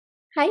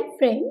Hi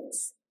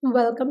friends,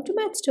 welcome to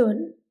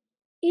Mathstoon.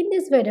 In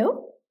this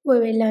video, we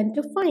will learn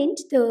to find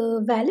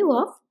the value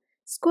of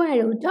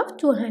square root of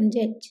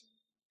 200.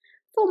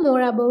 For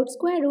more about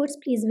square roots,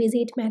 please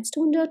visit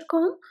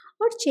mathstoon.com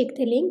or check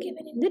the link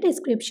given in the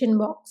description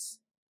box.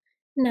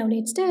 Now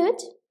let's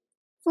start.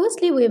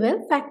 Firstly, we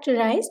will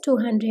factorize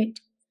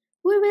 200.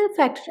 We will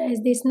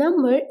factorize this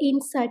number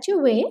in such a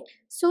way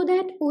so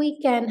that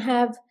we can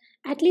have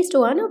at least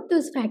one of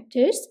those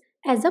factors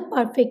as a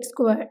perfect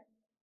square.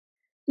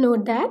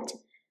 Note that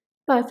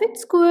perfect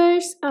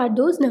squares are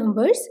those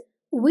numbers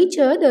which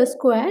are the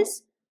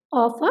squares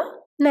of a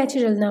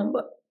natural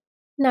number.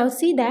 Now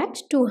see that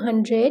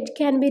 200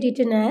 can be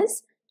written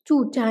as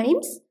 2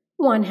 times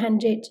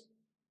 100.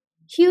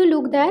 Here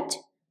look that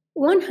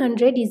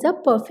 100 is a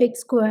perfect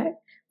square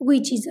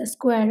which is a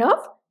square of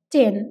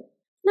 10.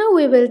 Now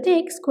we will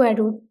take square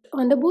root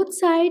on the both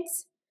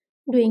sides.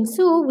 Doing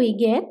so we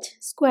get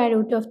square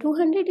root of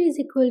 200 is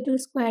equal to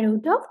square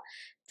root of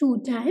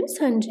 2 times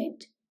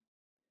 100.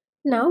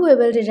 Now we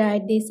will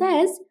rewrite this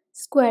as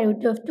square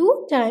root of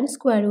 2 times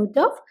square root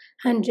of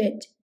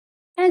 100.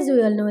 As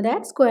we all know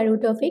that square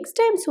root of x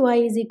times y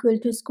is equal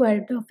to square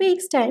root of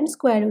x times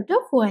square root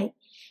of y.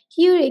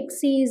 Here x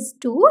is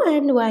 2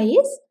 and y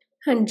is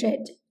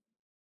 100.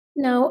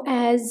 Now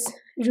as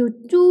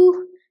root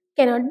 2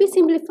 cannot be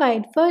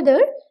simplified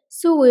further,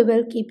 so we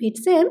will keep it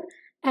same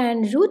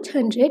and root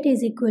 100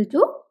 is equal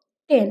to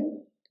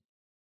 10.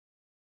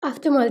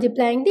 After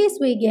multiplying this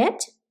we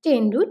get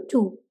 10 root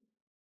 2.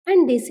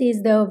 And this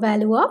is the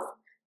value of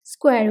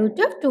square root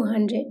of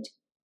 200.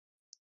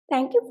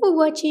 Thank you for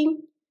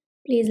watching.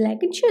 Please like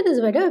and share this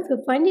video if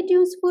you find it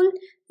useful.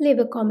 Leave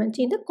a comment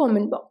in the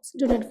comment box.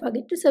 Do not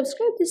forget to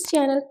subscribe this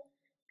channel.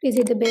 Please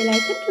hit the bell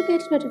icon to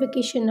get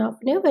notification of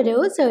new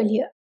videos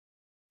earlier.